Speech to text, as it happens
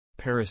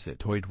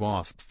Parasitoid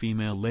wasp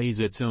female lays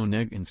its own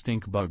egg in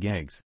stink bug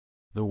eggs.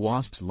 The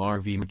wasp's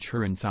larvae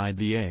mature inside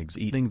the eggs,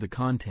 eating the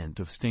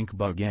content of stink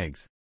bug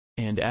eggs.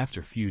 And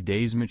after few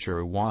days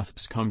mature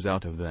wasps comes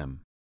out of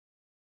them.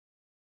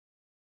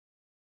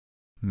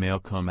 Male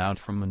come out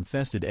from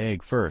infested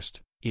egg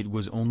first. It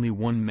was only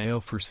one male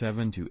for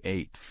 7 to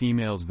 8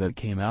 females that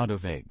came out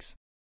of eggs.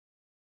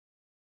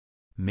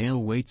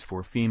 Male waits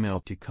for female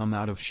to come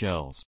out of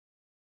shells.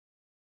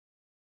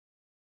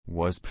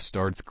 Wasp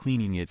starts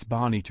cleaning its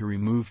body to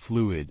remove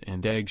fluid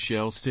and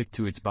eggshells stick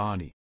to its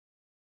body.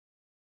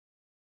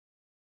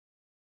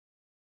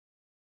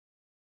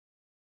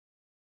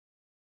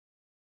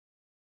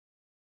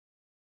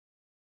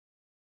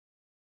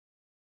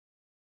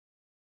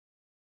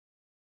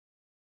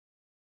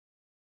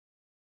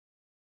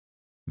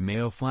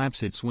 Male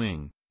flaps its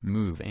wing,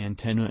 move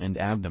antenna and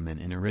abdomen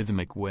in a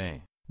rhythmic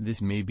way.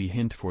 This may be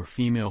hint for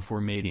female for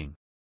mating.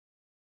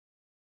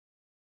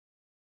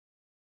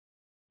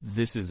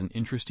 This is an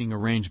interesting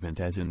arrangement,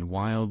 as in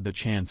wild the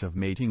chance of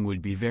mating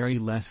would be very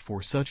less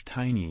for such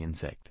tiny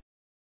insect.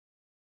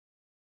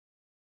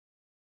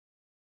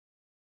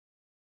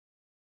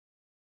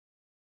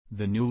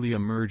 The newly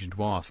emerged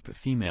wasp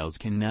females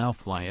can now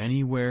fly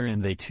anywhere,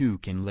 and they too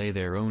can lay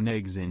their own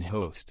eggs in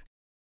host.